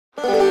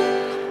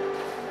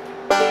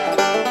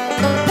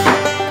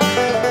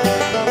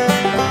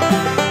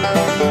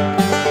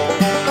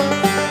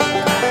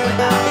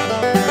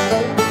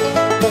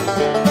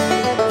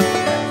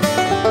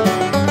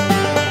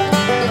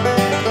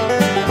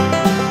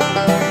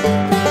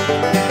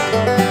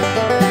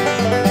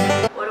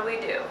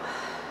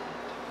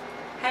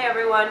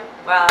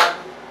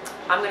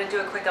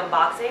quick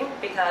unboxing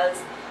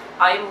because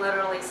I'm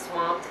literally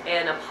swamped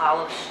in a pile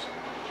of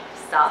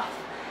stuff,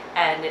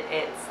 and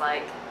it's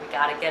like we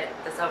gotta get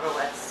this over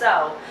with.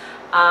 So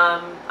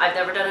I've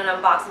never done an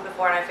unboxing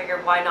before, and I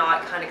figured why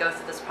not kind of go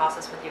through this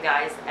process with you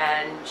guys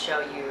and show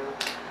you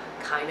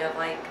kind of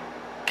like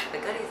the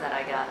goodies that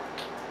I got.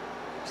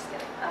 Just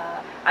kidding.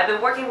 I've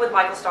been working with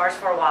Michael Stars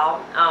for a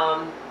while.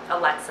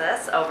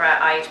 Alexis over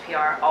at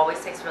IHPR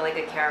always takes really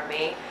good care of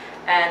me,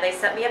 and they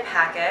sent me a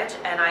package,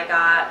 and I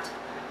got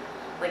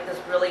like this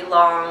really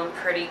long,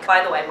 pretty,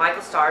 by the way,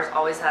 Michael Stars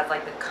always has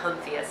like the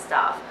comfiest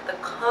stuff, the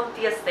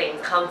comfiest things,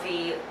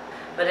 comfy,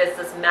 but it's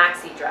this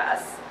maxi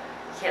dress.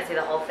 You can't see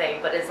the whole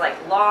thing, but it's like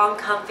long,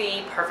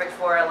 comfy, perfect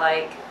for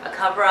like a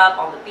cover up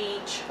on the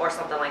beach or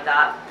something like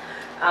that.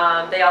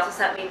 They also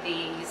sent me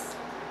these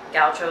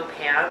gaucho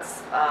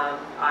pants.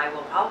 I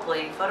will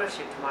probably photo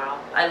shoot tomorrow.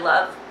 I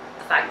love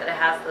the fact that it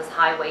has this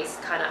high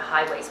waist, kind of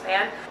high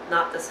waistband,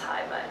 not this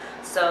high, but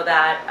so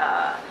that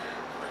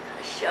I'm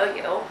gonna show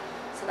you,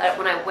 so that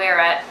when I wear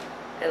it,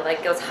 it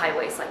like goes high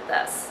waist like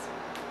this,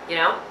 you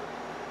know.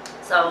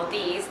 So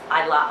these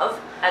I love,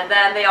 and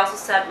then they also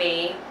sent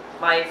me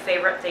my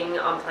favorite thing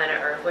on planet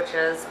Earth, which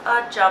is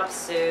a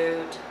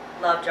jumpsuit.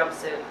 Love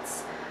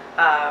jumpsuits,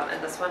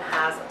 and this one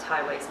has a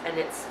tie waist, and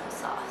it's so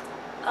soft.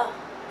 Oh,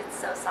 it's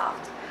so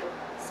soft,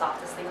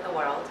 softest thing in the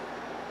world.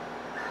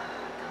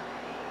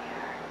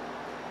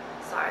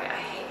 Sorry, I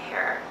hate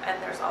hair, and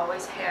there's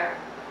always hair,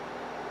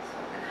 so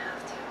I'm gonna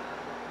have to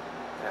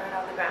throw it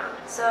on the ground.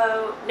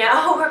 So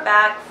now we're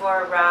back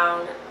for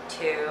round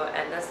 2,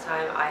 and this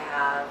time I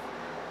have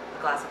a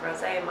glass of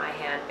rosé in my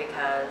hand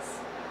because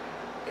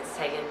it's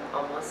taken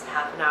almost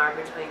half an hour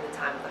between the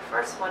time of the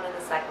first one and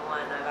the second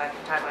one. I've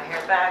actually tied my hair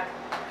back.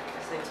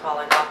 Everything's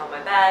falling off on my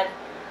bed.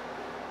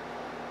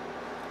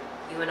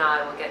 You and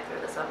I will get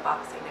through this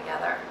unboxing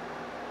together.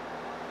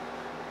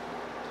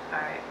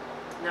 Alright.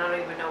 Now I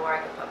don't even know where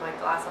I can put my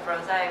glass of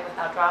rosé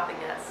without dropping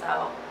it,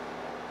 so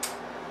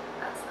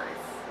that's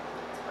nice.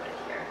 Let's put it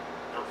here.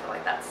 I don't feel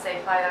like that's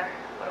safe either.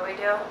 What do we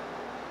do?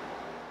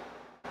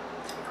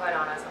 To be quite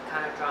honest, I'm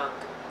kind of drunk.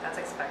 That's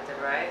expected,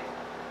 right?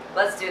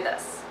 Let's do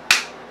this.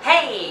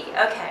 Hey!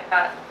 Okay,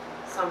 got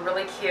some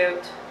really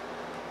cute,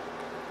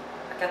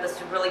 I got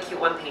this really cute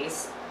one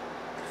piece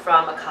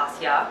from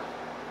ACACIA.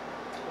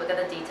 Look at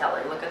the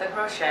detailing, look at the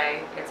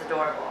crochet, it's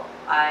adorable.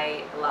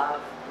 I love.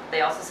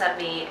 They also sent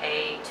me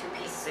a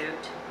 2-piece suit.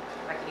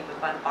 If I can even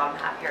find the bottom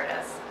half, here it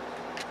is.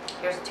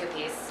 Here's a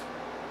 2-piece.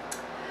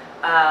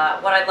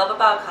 What I love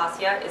about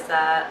ACACIA is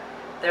that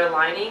their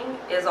lining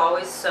is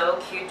always so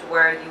cute to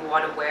where you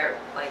want to wear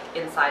like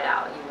inside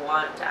out. You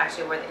want to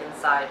actually wear the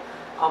inside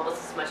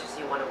almost as much as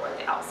you want to wear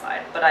the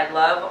outside. But I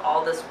love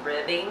all this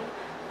ribbing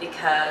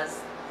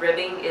because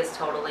ribbing is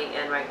totally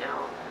in right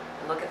now.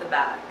 And look at the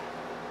back.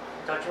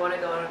 Don't you want to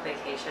go on a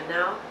vacation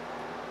now?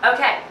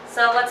 Okay,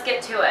 so let's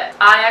get to it.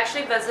 I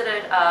actually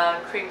visited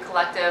Cream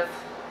Collective,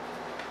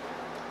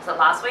 was it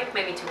last week?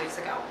 Maybe 2 weeks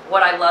ago.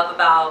 What I love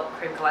about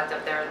Cream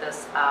Collective,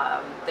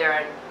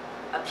 they're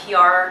a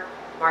PR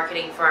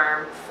marketing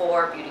firm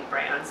for beauty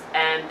brands,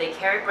 and they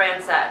carry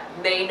brands that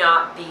may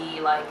not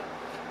be like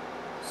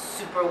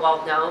super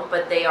well known,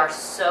 but they are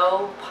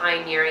so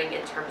pioneering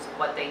in terms of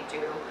what they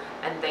do,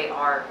 and they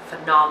are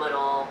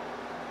phenomenal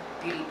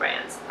beauty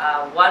brands.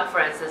 One,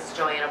 for instance,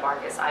 Joanna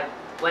Vargas. I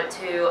went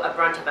to a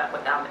brunch event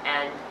with them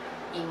and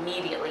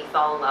immediately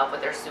fell in love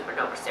with their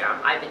Supernova serum.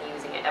 I've been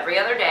using it every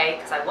other day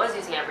because I was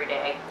using it every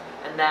day,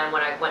 and then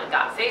when I went and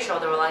got a facial,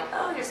 they were like,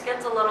 oh, your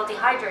skin's a little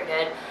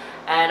dehydrated,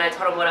 and I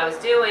told them what I was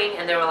doing,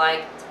 and they were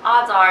like,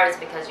 odds are it's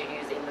because you're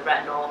using the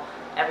retinol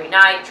every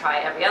night. Try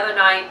every other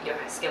night, your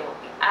skin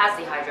won't be as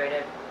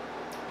dehydrated.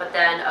 But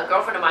then a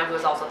girlfriend of mine who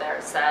was also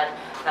there said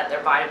that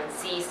their vitamin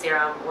C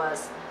serum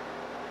was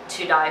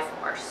to die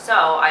for, so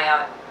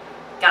I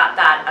got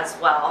that as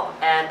well.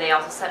 And they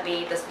also sent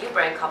me this new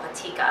brand called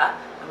Patyka.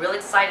 I'm really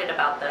excited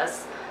about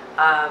this.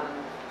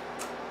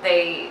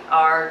 They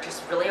are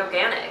just really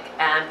organic,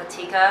 and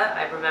Patyka,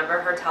 I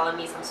remember her telling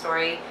me some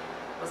story. It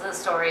wasn't a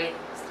story, it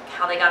was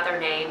how they got their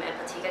name, and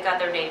Patyka got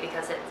their name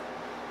because it's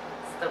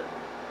the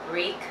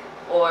Greek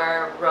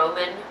or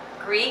Roman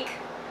Greek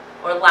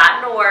or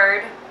Latin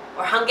word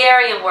or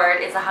Hungarian word.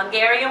 It's a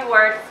Hungarian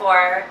word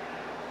for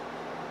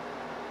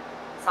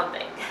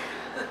something.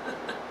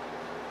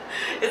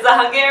 It's a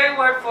Hungarian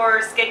word for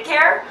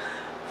skincare,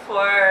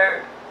 for,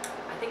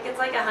 I think it's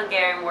like a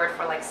Hungarian word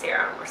for like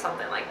serum or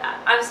something like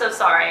that. I'm so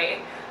sorry.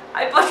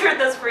 I butchered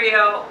this for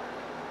you.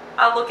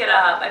 I'll look it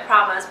up, I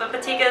promise. But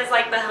Patyka is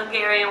like the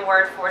Hungarian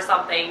word for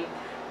something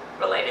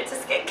related to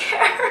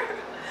skincare.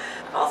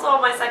 I'm also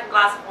on my second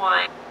glass of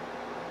wine.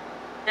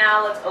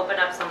 Now let's open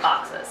up some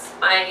boxes.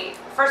 My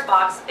first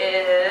box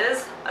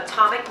is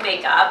Atomic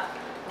Makeup.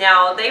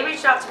 Now they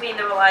reached out to me and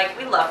they were like,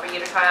 we'd love for you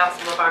to try out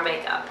some of our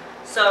makeup.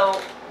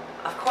 So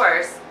of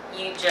course,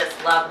 you just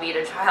love me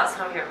to try out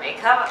some of your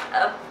makeup.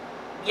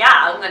 Yeah,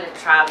 I'm going to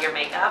try out your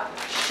makeup.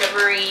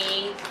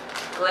 Shimmery,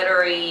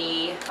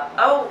 glittery.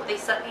 Oh, they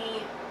sent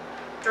me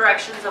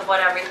directions of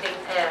what everything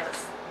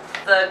is.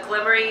 The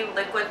Glimmery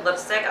Liquid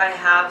Lipstick, I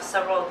have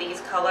several of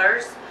these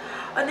colors.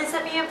 And they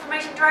sent me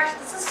information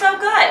directions. This is so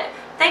good.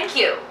 Thank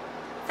you.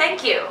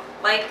 Thank you.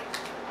 Like,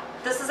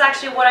 this is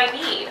actually what I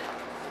need.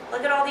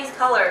 Look at all these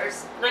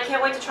colors. And I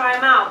can't wait to try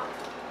them out.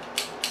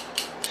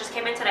 Just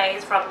came in today.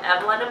 It's from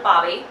Evelyn and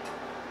Bobbie.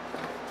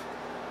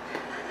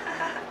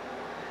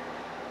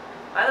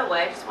 By the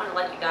way, I just want to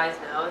let you guys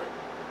know,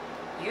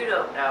 you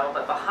don't know,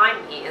 but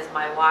behind me is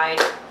my wide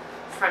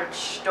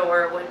French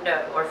door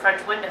window, or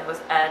French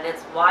windows, and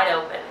it's wide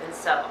open. And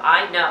so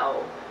I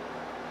know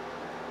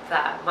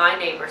that my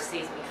neighbor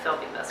sees me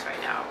filming this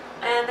right now.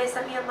 And they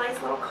sent me a nice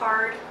little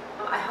card.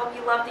 I hope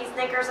you love these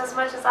knickers as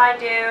much as I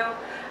do.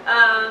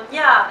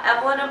 Yeah,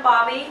 Evelyn and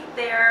Bobbie,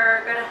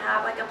 they're gonna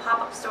have like a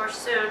pop-up store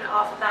soon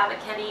off of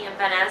McKinney in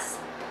Venice.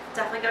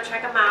 Definitely go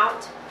check them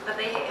out. But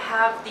they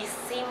have these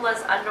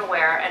seamless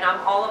underwear, and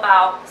I'm all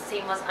about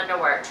seamless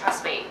underwear,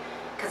 trust me,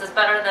 because it's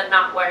better than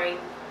not wearing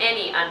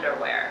any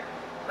underwear,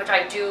 which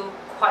I do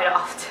quite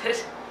often.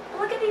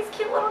 Look at these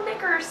cute little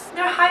knickers.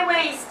 They're high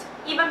waist,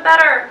 even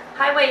better.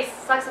 High waist,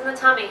 sucks in the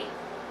tummy.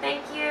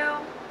 Thank you,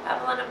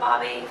 Evelyn and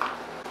Bobbie.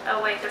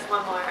 Oh wait, there's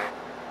one more.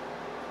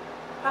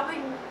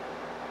 Probably,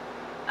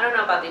 I don't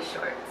know about these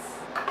shorts.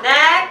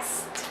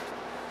 Next,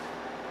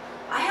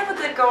 I have a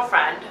good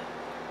girlfriend.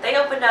 They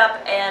opened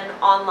up an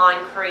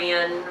online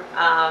Korean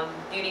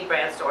beauty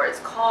brand store. It's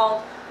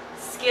called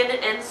Skin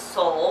and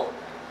Seoul.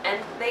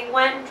 And they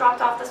went and dropped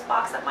off this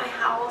box at my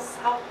house.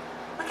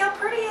 Look how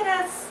pretty it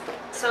is.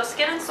 So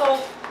Skin and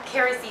Seoul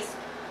carries these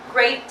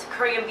great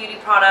Korean beauty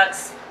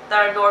products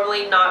that are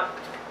normally not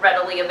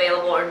readily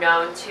available or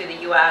known to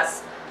the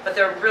US. But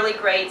they're really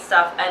great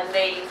stuff. And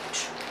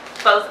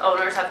both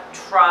owners have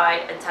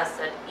tried and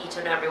tested each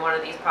and every one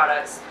of these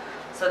products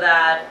so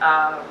that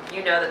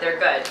you know that they're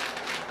good.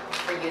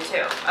 For you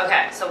too.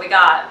 Okay, so we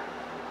got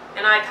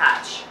an eye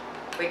patch.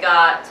 We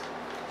got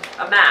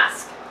a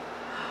mask.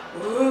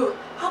 Ooh,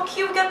 how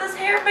cute. We got this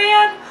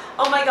hairband.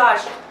 Oh my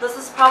gosh, this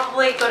is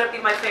probably going to be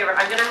my favorite.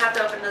 I'm going to have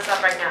to open this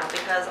up right now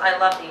because I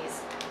love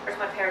these. Where's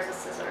my pairs of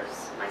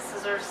scissors? My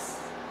scissors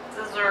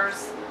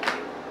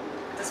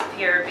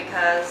disappeared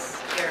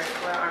because, here,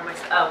 where are my,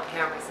 oh,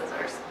 here are my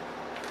scissors.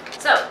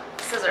 So,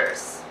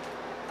 scissors.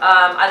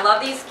 I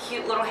love these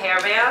cute little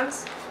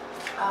hairbands.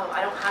 Oh,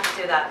 I don't have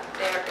to do that.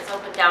 There, it's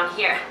open down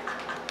here.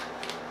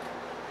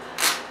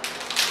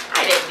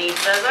 I didn't need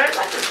scissors.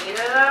 I just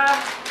needed a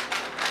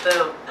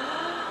boom.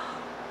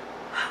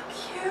 How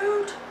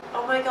cute.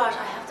 Oh my gosh,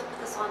 I have to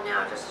put this on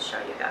now just to show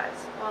you guys.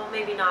 Well,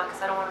 maybe not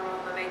because I don't want to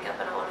ruin my makeup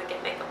and I want to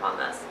get makeup on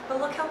this. But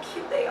look how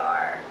cute they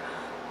are.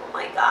 Oh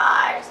my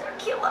gosh, they're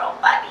cute little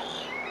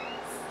bunnies.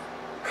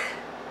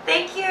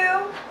 Thank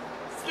you,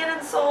 Skin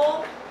and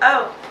Soul.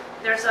 Oh,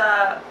 there's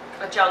a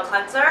gel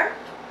cleanser.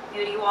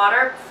 Beauty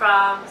water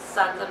from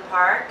Sons and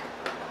Park.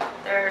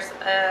 There's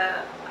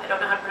I don't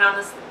know how to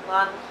pronounce this,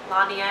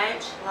 Laneige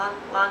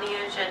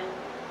and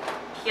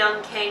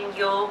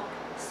Pyeongkang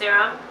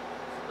serum.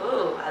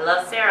 Ooh, I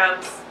love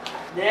serums.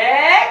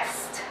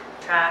 Next,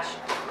 trash.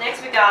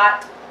 Next we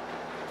got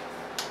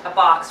a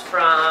box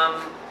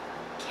from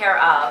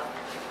Care of.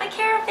 My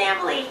Care of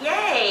family,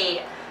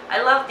 yay!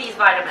 I love these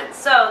vitamins.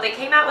 So they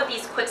came out with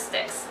these quick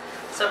sticks.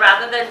 So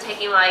rather than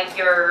taking like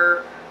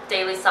your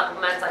daily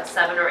supplements, like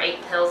 7 or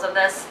 8 pills of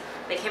this,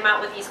 they came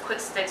out with these quick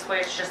sticks where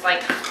it's just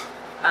like,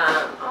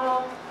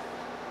 oh,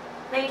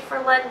 made for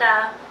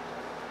Linda.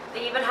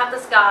 They even have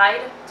this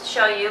guide to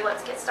show you.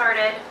 Let's get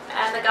started.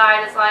 And the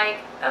guide is like,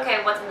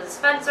 okay, what's in the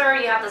dispenser?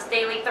 You have this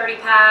daily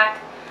 30-pack,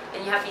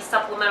 and you have these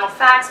supplemental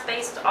facts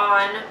based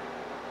on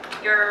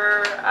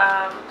your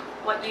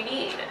what you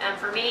need. And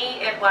for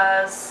me, it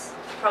was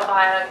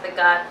probiotic, the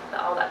gut,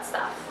 all that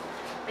stuff.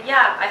 But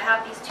yeah, I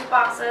have these 2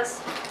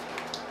 boxes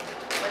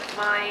with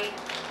my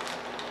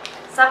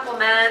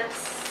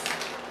supplements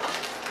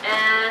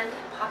and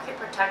pocket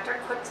protector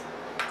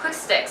quick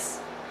sticks,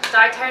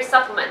 dietary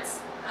supplements.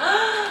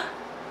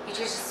 You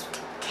just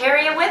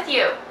carry it with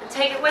you and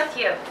take it with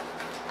you.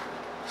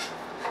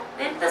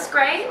 Isn't this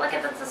great? Look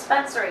at the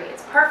dispensary.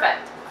 It's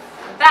perfect.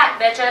 I'm back,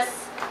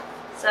 bitches.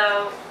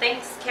 So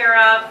thanks, Care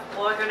of.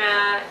 We're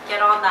gonna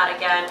get on that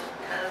again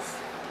because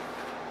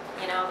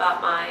you know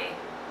about my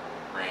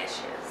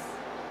issues.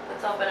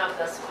 Let's open up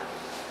this one.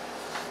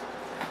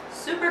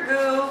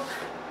 Supergoop.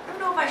 I don't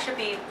know if I should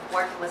be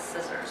working with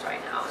scissors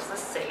right now. Is this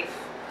safe?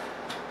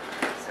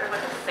 Is there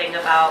like a thing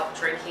about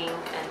drinking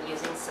and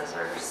using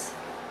scissors?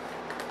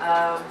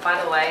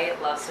 By the way,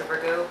 love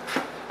Supergoop.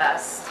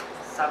 Best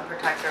sun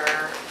protector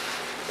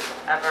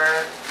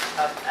ever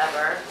of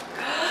ever.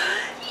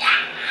 Yeah!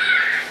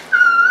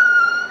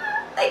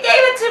 They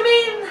gave it to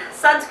me.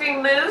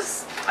 Sunscreen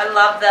mousse. I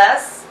love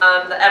this.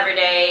 The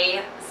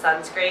everyday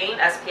sunscreen,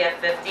 SPF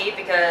 50,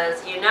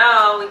 because you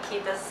know we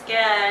keep the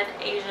skin,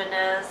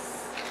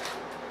 Asianness,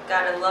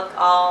 gotta look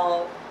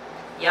all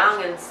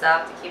young and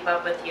stuff to keep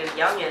up with you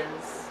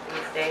youngins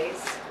these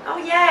days. Oh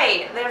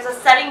yay, there's a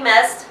setting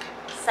mist.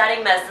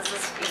 Setting mist, this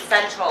is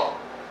essential,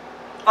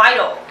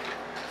 vital.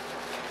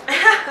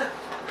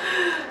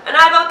 And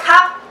I have a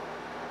cup.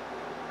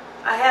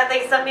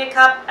 They sent me a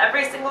cup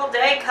every single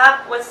day,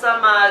 cup with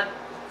some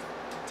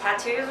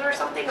tattoos or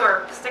something,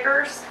 or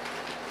stickers.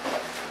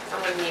 So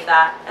I'm gonna need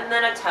that. And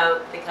then a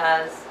tote,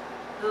 because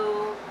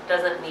who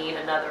doesn't need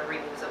another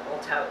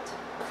reusable tote?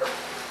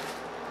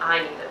 I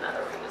need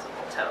another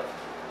reusable tote.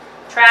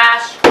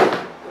 Trash.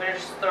 I'm gonna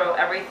just throw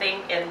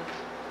everything in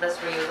this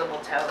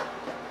reusable tote.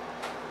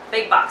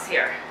 Big box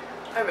here.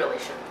 I really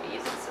shouldn't be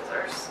using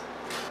scissors.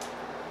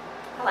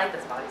 I like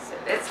this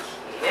bodysuit. It's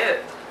cute.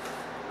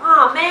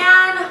 Oh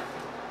man!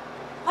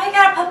 Why you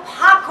gotta put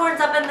popcorns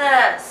up in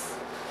this?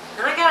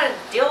 Now I gotta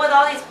deal with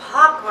all these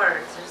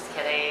popcorns. Just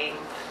kidding.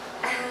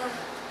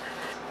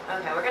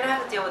 Okay, we're gonna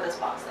have to deal with this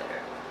box later,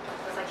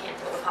 because I can't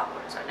deal with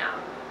popcorns right now.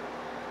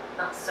 I'm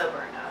not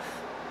sober enough.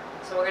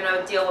 So we're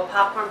gonna deal with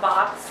popcorn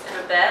box in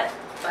a bit,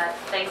 but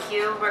thank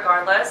you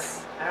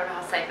regardless. I don't know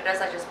how safe it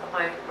is. I just put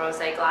my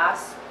rosé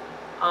glass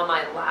on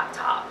my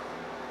laptop.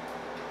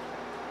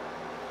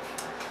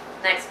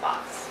 Next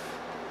box.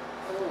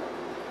 Ooh,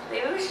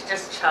 maybe we should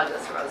just chug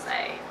this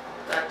rosé.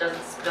 That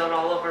doesn't spill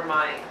all over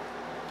my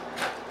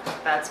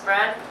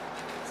bedspread.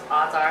 So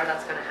odds are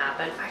that's gonna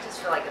happen. I just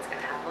feel like it's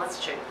gonna happen.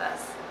 Let's drink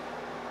this.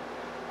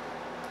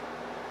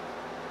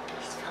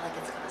 I just feel like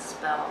it's gonna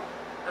spill.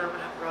 And I'm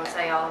gonna have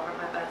rosé all over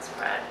my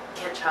bedspread.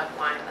 Can't chug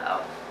wine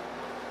though.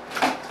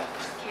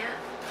 Just can't.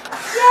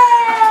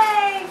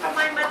 Yay! From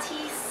my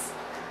Matisse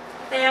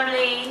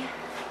family.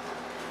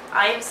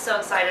 I am so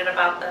excited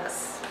about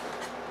this.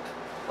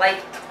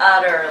 Like,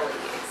 utterly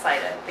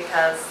excited,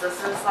 because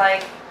this is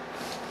like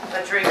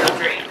the dream of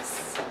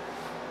dreams.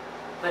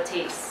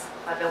 Matisse.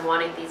 I've been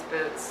wanting these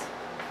boots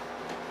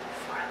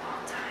for a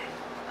long time.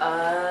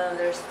 Oh,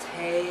 there's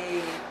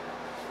tape.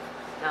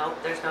 No,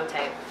 there's no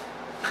tape.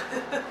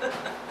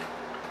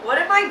 What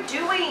am I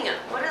doing?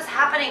 What is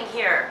happening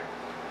here?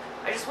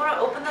 I just want to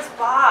open this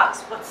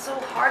box. What's so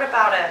hard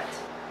about it?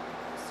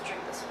 Let's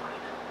drink this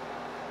wine.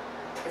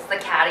 It's the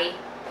Caddy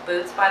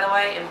boots, by the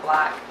way, in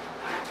black.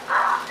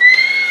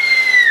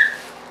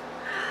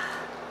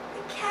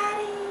 The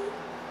Caddy.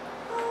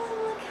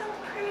 Oh, look how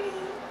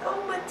pretty.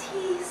 Oh,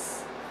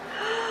 Matisse.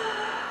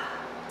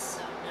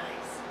 So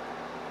nice.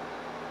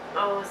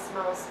 Oh, it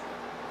smells.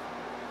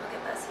 Look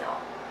at this,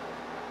 y'all.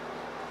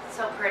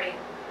 So pretty.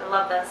 I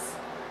love this.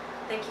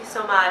 Thank you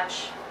so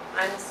much.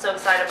 I'm so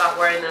excited about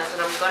wearing this,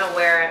 and I'm going to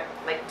wear it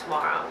like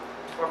tomorrow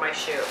for my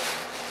shoot,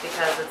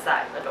 because it's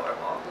that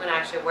adorable. I'm going to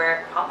actually wear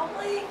it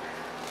probably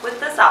with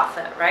this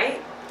outfit,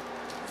 right?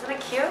 Isn't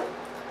it cute?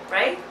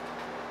 Right?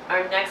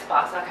 Our next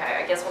box,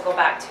 okay, I guess we'll go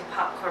back to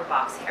popcorn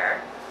box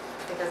here,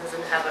 because it's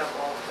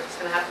inevitable. We're just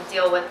going to have to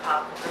deal with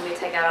popcorn. Let me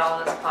take out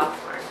all this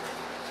popcorn.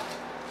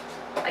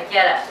 I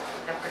get it.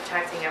 They're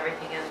protecting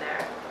everything in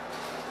there.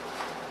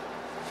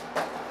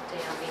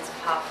 Damn, these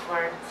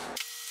popcorn.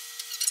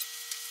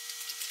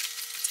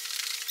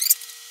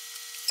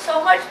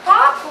 So much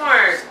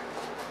popcorn!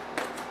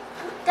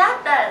 Who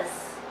did this?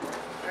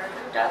 Or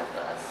who does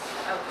this?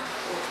 Oh,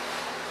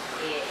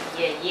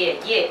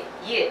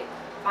 yeah.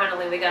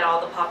 Finally, we got all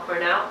the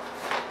popcorn out.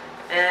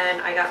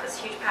 And I got this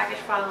huge package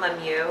from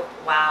Mieux.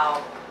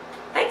 Wow.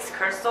 Thanks,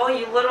 Crystal.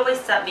 You literally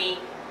sent me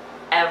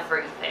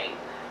everything.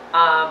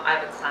 I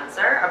have a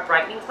cleanser, a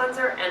brightening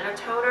cleanser, and a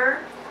toner.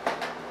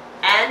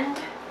 And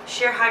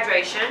sheer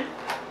hydration.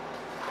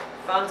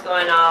 Phone's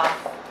going off.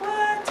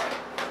 What?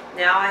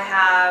 Now I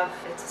have,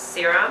 it's a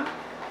serum.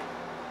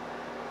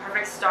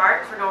 Perfect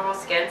start for normal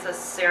skin. It's a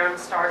serum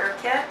starter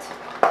kit.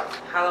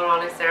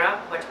 Hyaluronic serum,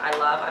 which I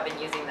love. I've been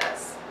using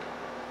this.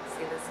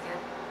 See the skin?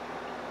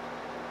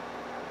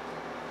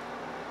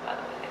 By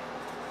the way.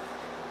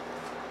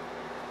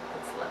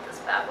 Let's let this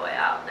bad boy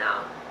out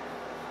now.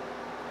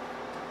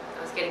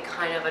 I was getting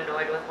kind of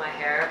annoyed with my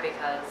hair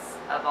because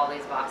of all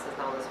these boxes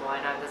and all this wine.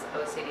 I have this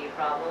OCD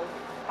problem.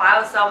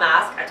 BioCell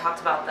mask, I talked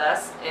about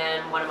this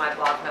in one of my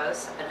blog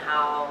posts and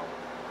how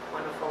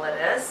wonderful it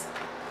is.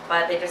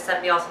 But they just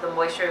sent me also the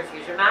moisture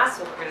infusion mask,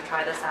 so we're going to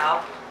try this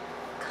out.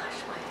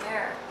 Gosh, my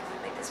hair. Can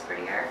I make this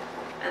prettier?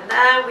 And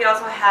then we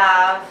also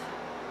have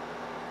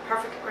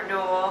Perfect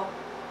Renewal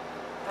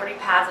 30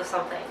 pads of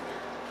something.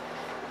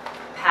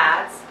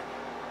 Pads.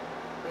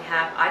 We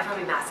have eye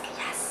foaming mask.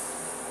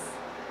 Yes!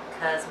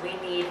 Because we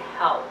need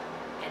help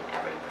in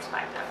every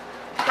perspective.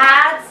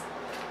 Pads,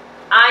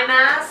 eye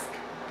mask,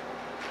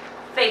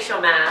 facial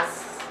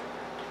masks.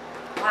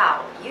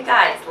 Wow, you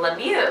guys,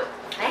 Mieux.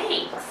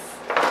 Thanks.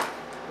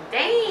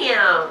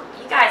 Damn,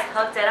 you guys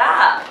hooked it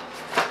up.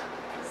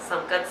 This is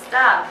some good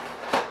stuff.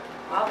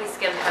 I'll be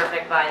skin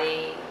perfect by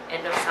the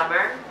end of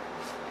summer.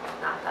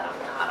 Not that I'm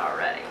not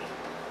already.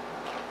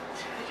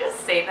 Should I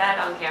just say that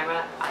on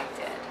camera? I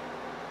did.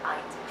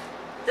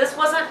 This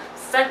wasn't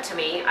sent to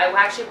me. I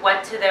actually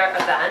went to their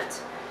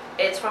event.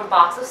 It's from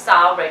Box of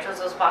Style,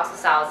 Rachel's Box of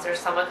Style. It's their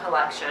summer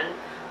collection.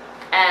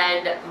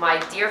 And my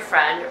dear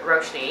friend,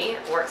 Roshni,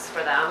 works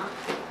for them.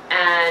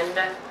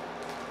 And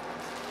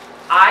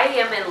I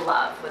am in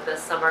love with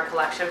this summer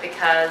collection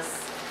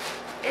because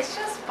it's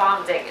just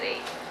bomb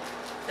diggity.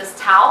 This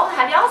towel,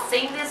 have y'all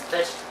seen this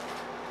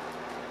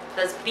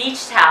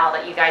beach towel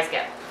that you guys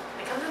get?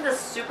 It comes in this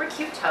super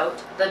cute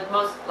tote, the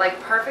most like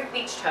perfect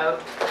beach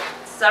tote.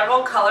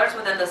 Several colors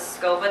within the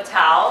scuba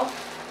towel,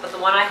 but the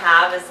one I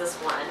have is this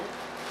one.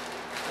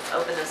 Let's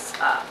open this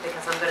up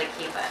because I'm going to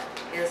keep it.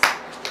 It's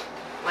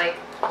like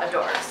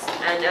adores.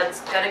 And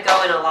it's going to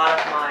go in a lot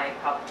of my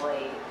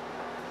probably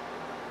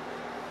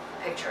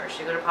pictures.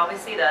 You're going to probably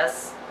see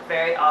this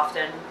very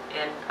often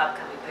in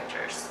upcoming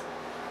pictures.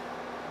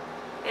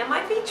 And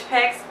my beach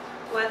pics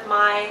with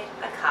my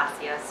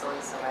ACACIA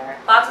swimwear.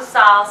 Lots of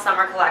Style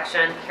summer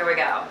collection. Here we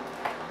go.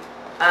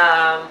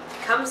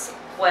 Comes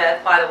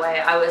with, by the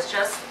way, I was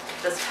just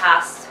this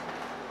past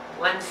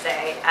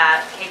Wednesday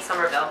at Kate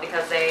Somerville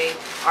because they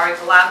are in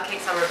collab with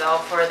Kate Somerville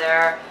for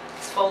their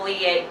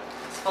Exfoliate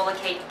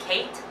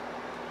Kate.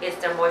 It's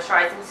their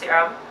moisturizing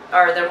serum,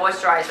 or their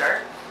moisturizer,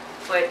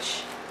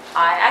 which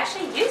I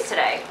actually used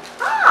today.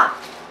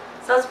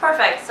 So it's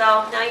perfect.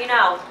 So now you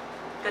know.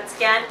 Good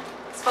skin,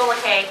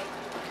 Exfoliate.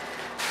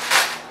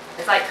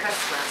 It's like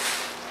Christmas.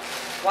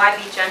 Why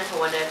be gentle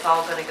when it's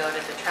all going to go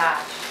to the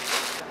trash?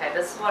 Okay,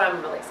 this is what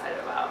I'm really excited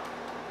about.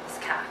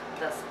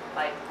 This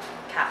like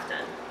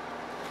caftan.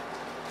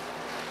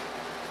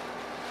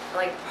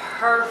 Like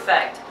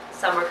perfect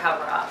summer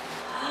cover up.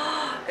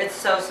 It's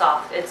so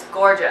soft. It's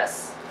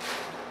gorgeous.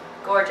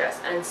 Gorgeous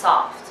and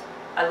soft.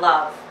 I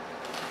love.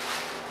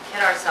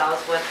 Kid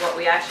ourselves with what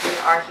we actually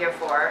are here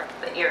for,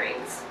 the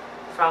earrings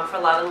from For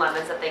Love and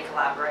Lemons that they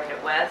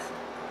collaborated with.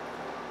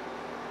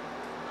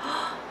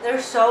 They're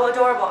so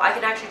adorable. I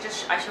can actually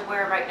I should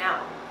wear them right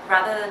now.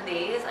 Rather than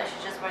these, I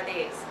should just wear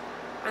these.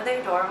 Aren't they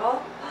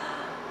adorable?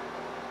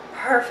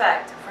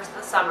 Perfect for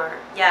the summer.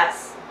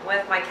 Yes,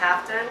 with my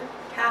caftan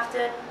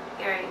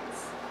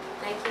earrings.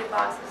 Thank you,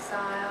 Box of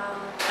Style.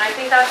 And I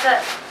think that's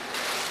it.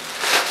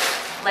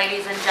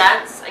 Ladies and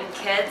gents and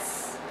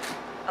kids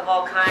of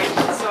all kinds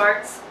and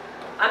sorts.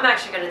 I'm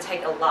actually going to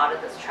take a lot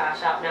of this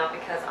trash out now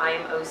because I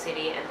am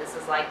OCD and this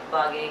is like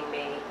bugging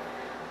me.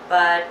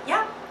 But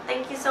yeah,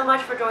 thank you so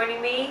much for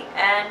joining me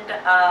and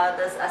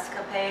this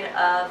escapade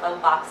of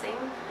unboxing.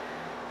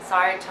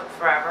 Sorry it took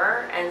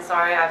forever, and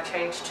sorry I've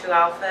changed 2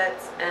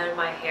 outfits and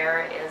my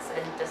hair is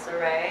in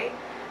disarray.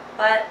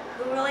 But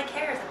who really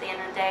cares at the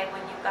end of the day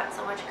when you've got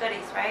so much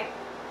goodies, right?